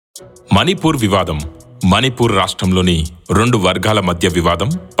మణిపూర్ వివాదం. మణిపూర్ రాష్ట్రంలోని రెండు వర్గాల మధ్య వివాదం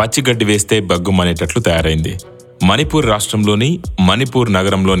పచ్చిగడ్డి వేస్తే బగ్గుమనేటట్లు తయారైంది. మణిపూర్ రాష్ట్రంలోని మణిపూర్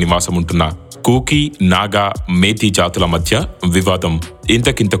నగరంలో నివాసముంటున్న కూకీ, నాగా, మేతి జాతుల మధ్య వివాదం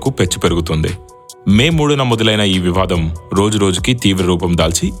ఇంతకింతకు పెచ్చు పెరుగుతుంది. మే 3న మొదలైన ఈ వివాదం రోజురోజుకి తీవ్ర రూపం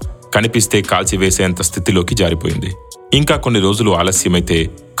దాల్చి కనిపిస్తే కాల్చివేసేంత స్థితిలోకి జారిపోయింది. ఇంకా కొన్ని రోజులు ఆలస్యమైతే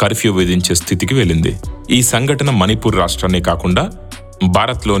కర్ఫ్యూ విధించే స్థితికి వెళ్ళింది. ఈ సంఘటన మణిపూర్ రాష్ట్రాన్నే కాకుండా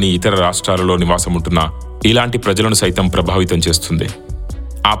భారత్లోని ఇతర రాష్ట్రాలలో నివాసముంటున్న ఇలాంటి ప్రజలను సైతం ప్రభావితం చేస్తుంది.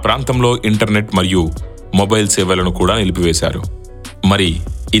 ఆ ప్రాంతంలో ఇంటర్నెట్ మరియు మొబైల్ సేవలను కూడా నిలిపివేశారు. మరి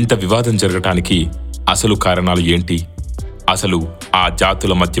ఇంత వివాదం జరగటానికి అసలు కారణాలు ఏంటి? అసలు ఆ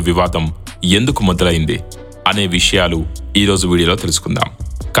జాతుల మధ్య వివాదం ఎందుకు మొదలైంది అనే విషయాలు ఈరోజు వీడియోలో తెలుసుకుందాం.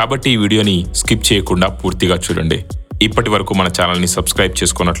 కాబట్టి ఈ వీడియోని స్కిప్ చేయకుండా పూర్తిగా చూడండి. ఇప్పటి వరకు మన ఛానల్ని సబ్స్క్రైబ్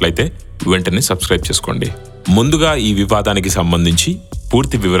చేసుకున్నట్లయితే వెంటనే సబ్స్క్రైబ్ చేసుకోండి. ముందుగా ఈ వివాదానికి సంబంధించి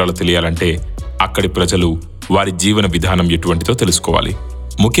పూర్తి వివరాలు తెలియాలంటే అక్కడి ప్రజలు వారి జీవన విధానం ఎటువంటిదో తెలుసుకోవాలి.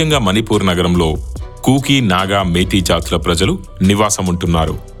 ముఖ్యంగా మణిపూర్ నగరంలో కూకీ, నాగా, మేతి జాతుల ప్రజలు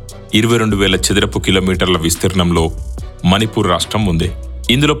నివాసముంటున్నారు. 22,000 చదరపు కిలోమీటర్ల విస్తీర్ణంలో మణిపూర్ రాష్ట్రం ఉంది.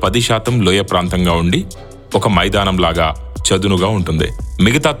 ఇందులో 10% లోయ ప్రాంతంగా ఉండి ఒక మైదానంలాగా చదునుగా ఉంటుంది.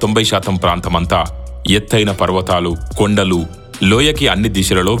 మిగతా 90% ప్రాంతమంతా ఎత్తైన పర్వతాలు, కొండలు, లోయకి అన్ని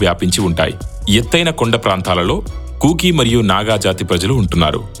దిశలలో వ్యాపించి ఉంటాయి. ఎత్తైన కొండ ప్రాంతాలలో కూకీ మరియు నాగా జాతి ప్రజలు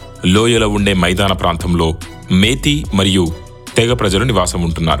ఉంటున్నారు. లోయలో ఉండే మైదాన ప్రాంతంలో మేతి మరియు తెగ ప్రజలు నివాసం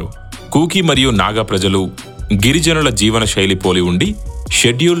ఉంటున్నారు. కూకీ మరియు నాగా ప్రజలు గిరిజనుల జీవన శైలి పోలి ఉండి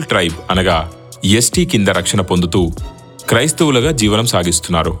షెడ్యూల్ ట్రైబ్ అనగా ఎస్టీ కింద రక్షణ పొందుతూ క్రైస్తవులుగా జీవనం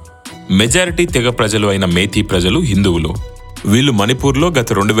సాగిస్తున్నారు. మెజారిటీ తెగ ప్రజలు అయిన మేతి ప్రజలు హిందువులు. వీళ్ళు మణిపూర్లో గత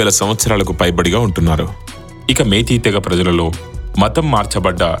 2000 సంవత్సరాలకు పైబడిగా ఉంటున్నారు. ఇక మేతి తెగ ప్రజలలో మతం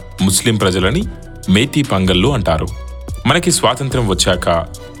మార్చబడ్డ ముస్లిం ప్రజలని మేతి పంగళ్ళు అంటారు. మనకి స్వాతంత్ర్యం వచ్చాక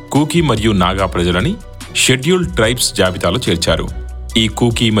కూకీ మరియు నాగా ప్రజలని షెడ్యూల్ ట్రైబ్స్ జాబితాలో చేర్చారు. ఈ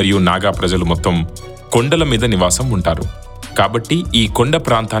కూకీ మరియు నాగా ప్రజలు మొత్తం కొండల మీద నివాసం ఉంటారు. కాబట్టి ఈ కొండ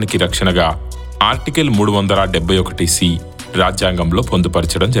ప్రాంతానికి రక్షణగా ఆర్టికల్ 371C రాజ్యాంగంలో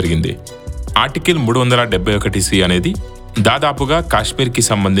పొందుపరచడం జరిగింది. ఆర్టికల్ 371C అనేది దాదాపుగా కాశ్మీర్కి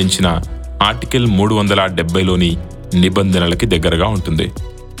సంబంధించిన ఆర్టికల్ 370లోని నిబంధనలకి దగ్గరగా ఉంటుంది.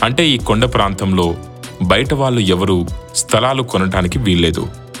 అంటే ఈ కొండ ప్రాంతంలో బయట వాళ్ళు ఎవరూ స్థలాలు కొనటానికి వీల్లేదు,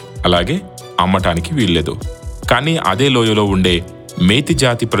 అలాగే అమ్మటానికి వీల్లేదు. కానీ అదే లోయలో ఉండే మేతి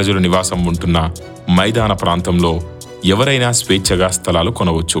జాతి ప్రజలు నివాసం ఉంటున్న మైదాన ప్రాంతంలో ఎవరైనా స్వేచ్ఛగా స్థలాలు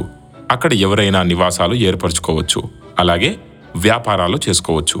కొనవచ్చు. అక్కడ ఎవరైనా నివాసాలు ఏర్పరచుకోవచ్చు, అలాగే వ్యాపారాలు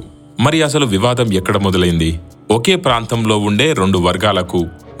చేసుకోవచ్చు. మరి అసలు వివాదం ఎక్కడ మొదలైంది? ఒకే ప్రాంతంలో ఉండే రెండు వర్గాలకు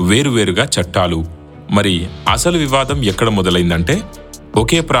వేరువేరుగా చట్టాలు. మరి అసలు వివాదం ఎక్కడ మొదలైందంటే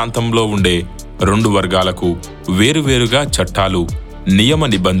ఒకే ప్రాంతంలో ఉండే రెండు వర్గాలకు వేరువేరుగా చట్టాలు, నియమ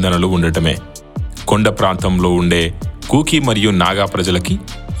నిబంధనలు ఉండటమే. కొండ ప్రాంతంలో ఉండే కూకీ మరియు నాగా ప్రజలకి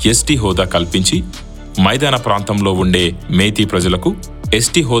ఎస్టీ హోదా కల్పించి మైదాన ప్రాంతంలో ఉండే మేతి ప్రజలకు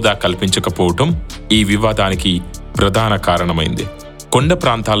ఎస్టీ హోదా కల్పించకపోవటం ఈ వివాదానికి ప్రధాన కారణమైంది. కొండ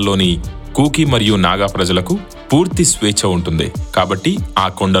ప్రాంతాల్లోని కూకీ మరియు నాగా ప్రజలకు పూర్తి స్వేచ్ఛ ఉంటుంది. కాబట్టి ఆ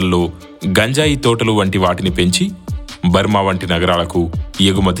కొండల్లో గంజాయి తోటలు వంటి వాటిని పెంచి బర్మా వంటి నగరాలకు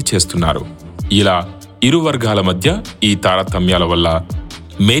ఎగుమతి చేస్తున్నారు. ఇలా ఇరు వర్గాల మధ్య ఈ తారతమ్యాల వల్ల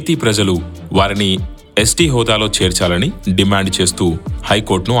మేతి ప్రజలు వారిని ఎస్టీ హోదాలో చేర్చాలని డిమాండ్ చేస్తూ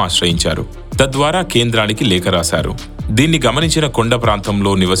హైకోర్టును ఆశ్రయించారు. తద్వారా కేంద్రానికి లేఖ రాశారు. దీన్ని గమనించిన కొండ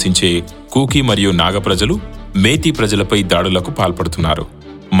ప్రాంతంలో నివసించే కూకీ మరియు నాగ ప్రజలు మేతి ప్రజలపై దాడులకు పాల్పడుతున్నారు.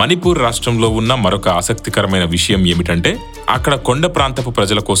 మణిపూర్ రాష్ట్రంలో ఉన్న మరొక ఆసక్తికరమైన విషయం ఏమిటంటే అక్కడ కొండ ప్రాంతపు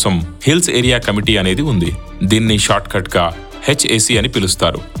ప్రజల కోసం హిల్స్ ఏరియా కమిటీ అనేది ఉంది. దీన్ని షార్ట్కట్గా HAC అని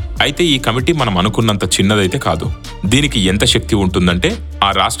పిలుస్తారు. అయితే ఈ కమిటీ మనం అనుకున్నంత చిన్నదైతే కాదు. దీనికి ఎంత శక్తి ఉంటుందంటే ఆ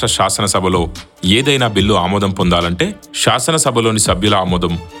రాష్ట్ర శాసనసభలో ఏదైనా బిల్లు ఆమోదం పొందాలంటే శాసనసభలోని సభ్యుల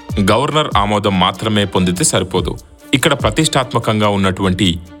ఆమోదం, గవర్నర్ ఆమోదం మాత్రమే పొందితే సరిపోదు. ఇక్కడ ప్రతిష్టాత్మకంగా ఉన్నటువంటి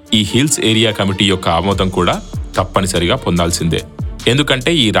ఈ హిల్స్ ఏరియా కమిటీ యొక్క ఆమోదం కూడా తప్పనిసరిగా పొందాల్సిందే.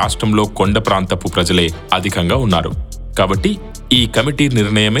 ఎందుకంటే ఈ రాష్ట్రంలో కొండ ప్రాంతపు ప్రజలే అధికంగా ఉన్నారు. కాబట్టి ఈ కమిటీ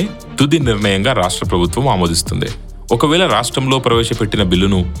నిర్ణయమే తుది నిర్ణయంగా రాష్ట్ర ప్రభుత్వం ఆమోదిస్తుంది. ఒకవేళ రాష్ట్రంలో ప్రవేశపెట్టిన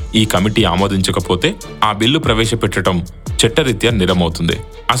బిల్లును ఈ కమిటీ ఆమోదించకపోతే ఆ బిల్లు ప్రవేశపెట్టడం చట్టరీత్యా నేరమవుతుంది.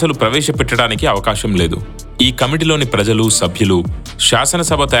 అసలు ప్రవేశపెట్టడానికి అవకాశం లేదు. ఈ కమిటీలోని ప్రజలు, సభ్యులు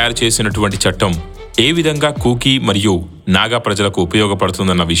శాసనసభ తయారు చేసినటువంటి చట్టం ఏ విధంగా కూకీ మరియు నాగా ప్రజలకు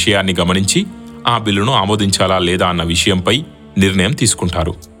ఉపయోగపడుతుందన్న విషయాన్ని గమనించి ఆ బిల్లును ఆమోదించాలా లేదా అన్న విషయంపై నిర్ణయం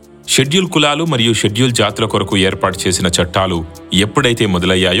తీసుకుంటారు. షెడ్యూల్ కులాలు మరియు షెడ్యూల్ జాతుల కొరకు ఏర్పాటు చేసిన చట్టాలు ఎప్పుడైతే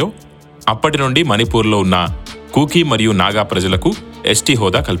మొదలయ్యాయో అప్పటి నుండి మణిపూర్లో ఉన్న కూకీ మరియు నాగా ప్రజలకు ఎస్టీ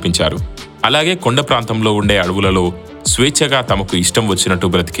హోదా కల్పించారు. అలాగే కొండ ప్రాంతంలో ఉండే అడవులలో స్వేచ్ఛగా తమకు ఇష్టం వచ్చినట్టు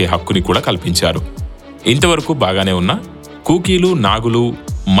బ్రతికే హక్కుని కూడా కల్పించారు. ఇంతవరకు బాగానే ఉన్న కూకీలు, నాగులు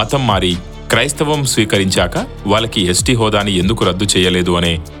మతం మారి క్రైస్తవం స్వీకరించాక వాళ్ళకి ఎస్టీ హోదాని ఎందుకు రద్దు చేయలేదు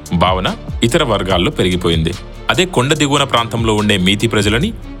అనే భావన ఇతర వర్గాల్లో పెరిగిపోయింది. అదే కొండ దిగువన ప్రాంతంలో ఉండే మీతి ప్రజలని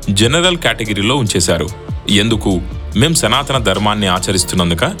జనరల్ కేటగిరీలో ఉంచేశారు. ఎందుకు? మేం సనాతన ధర్మాన్ని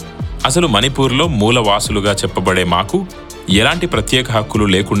ఆచరిస్తున్నందుక? అసలు మణిపూర్లో మూలవాసులుగా చెప్పబడే మాకు ఎలాంటి ప్రత్యేక హక్కులు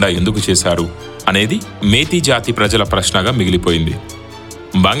లేకుండా ఎందుకు చేశారు అనేది మేతి జాతి ప్రజల ప్రశ్నగా మిగిలిపోయింది.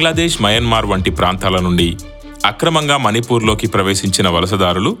 బంగ్లాదేశ్, మయన్మార్ వంటి ప్రాంతాల నుండి అక్రమంగా మణిపూర్లోకి ప్రవేశించిన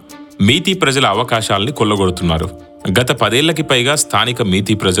వలసదారులు మీతి ప్రజల అవకాశాల్ని కొల్లగొడుతున్నారు. గత 10 ఏళ్లకి పైగా స్థానిక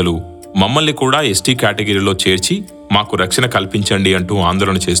మీతి ప్రజలు మమ్మల్ని కూడా ఎస్టీ కేటగిరీలో చేర్చి మాకు రక్షణ కల్పించండి అంటూ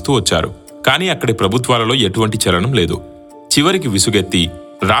ఆందోళన చేస్తూ వచ్చారు. కానీ అక్కడి ప్రభుత్వాలలో ఎటువంటి చలనం లేదు. చివరికి విసుగెత్తి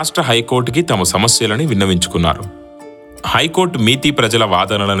రాష్ట్ర హైకోర్టుకి తమ సమస్యలని విన్నవించుకున్నారు. హైకోర్టు మీతి ప్రజల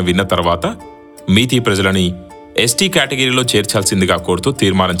వాదనలను విన్న తర్వాత మీతి ప్రజలని ఎస్టీ కేటగిరీలో చేర్చాల్సిందిగా కోరుతూ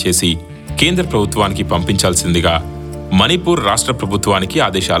తీర్మానం చేసి కేంద్ర ప్రభుత్వానికి పంపించాల్సిందిగా మణిపూర్ రాష్ట్ర ప్రభుత్వానికి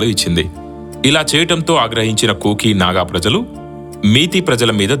ఆదేశాలు ఇచ్చింది. ఇలా చేయటంతో ఆగ్రహించిన కూకీ, నాగా ప్రజలు మీతి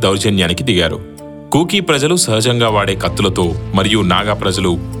ప్రజల మీద దౌర్జన్యానికి దిగారు. కూకీ ప్రజలు సహజంగా వాడే కత్తులతో మరియు నాగా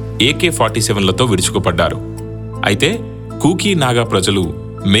ప్రజలు AK-47లతో విరుచుకుపడ్డారు. అయితే కూకీ, నాగా ప్రజలు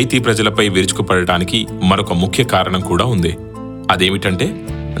మేతి ప్రజలపై విరుచుకుపడటానికి మరొక ముఖ్య కారణం కూడా ఉంది. అదేమిటంటే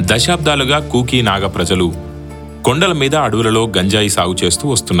దశాబ్దాలుగా కూకీ, నాగా ప్రజలు కొండల మీద, అడవులలో గంజాయి సాగు చేస్తూ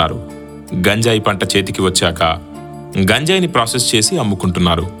వస్తున్నారు. గంజాయి పంట చేతికి వచ్చాక గంజాయిని ప్రాసెస్ చేసి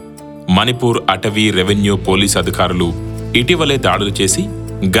అమ్ముకుంటున్నారు. మణిపూర్ అటవీ, రెవెన్యూ, పోలీస్ అధికారులు ఇటీవలే దాడులు చేసి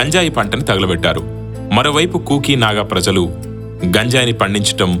గంజాయి పంటని తగలబెట్టారు. మరోవైపు కూకీ, నాగా ప్రజలు గంజాయిని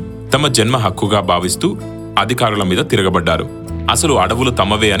పండించటం తమ జన్మ హక్కుగా భావిస్తూ అధికారుల మీద తిరగబడ్డారు. అసలు అడవులు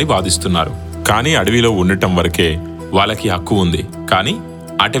తమవే అని వాదిస్తున్నారు. కానీ అడవిలో ఉండటం వరకే వాళ్ళకి హక్కు ఉంది. కానీ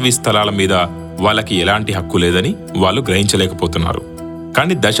అటవీ స్థలాల మీద వాళ్ళకి ఎలాంటి హక్కు లేదని వాళ్ళు గ్రహించలేకపోతున్నారు.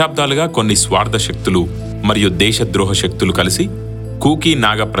 కానీ దశాబ్దాలుగా కొన్ని స్వార్థ శక్తులు మరియు దేశద్రోహ శక్తులు కలిసి కూకీ,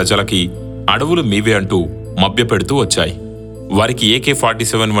 నాగా ప్రజలకి అడవులు మీవే అంటూ మభ్యపెడుతూ వచ్చాయి. వారికి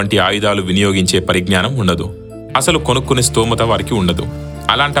AK-47 వంటి ఆయుధాలు వినియోగించే పరిజ్ఞానం ఉండదు. అసలు కొనుక్కునే స్తోమత వారికి ఉండదు.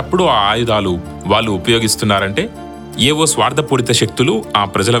 అలాంటప్పుడు ఆ ఆయుధాలు వాళ్ళు ఉపయోగిస్తున్నారంటే ఏవో స్వార్థపూరిత శక్తులు ఆ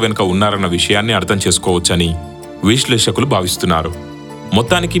ప్రజల వెనుక ఉన్నారన్న విషయాన్ని అర్థం చేసుకోవచ్చని విశ్లేషకులు భావిస్తున్నారు.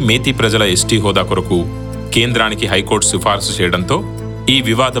 మొత్తానికి మేతి ప్రజల ఎస్టీ హోదా కొరకు కేంద్రానికి హైకోర్టు సిఫార్సు చేయడంతో ఈ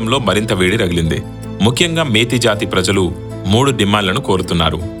వివాదంలో మరింత వేడి రగిలింది. ముఖ్యంగా మేతి జాతి ప్రజలు 3 డిమాండ్లను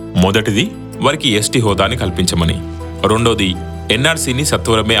కోరుతున్నారు. మొదటిది వారికి ఎస్టీ హోదాని కల్పించమని, రెండోది NRCని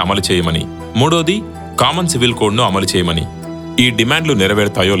సత్వరమే అమలు చేయమని, మూడోది కామన్ సివిల్ కోడ్ను అమలు చేయమని. ఈ డిమాండ్లు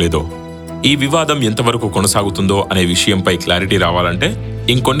నెరవేరుతాయో లేదో, ఈ వివాదం ఎంతవరకు కొనసాగుతుందో అనే విషయంపై క్లారిటీ రావాలంటే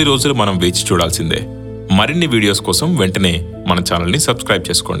ఇంకొన్ని రోజులు మనం వేచి చూడాల్సిందే. మరిన్ని వీడియోస్ కోసం వెంటనే మన ఛానల్ని సబ్స్క్రైబ్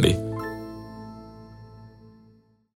చేసుకోండి.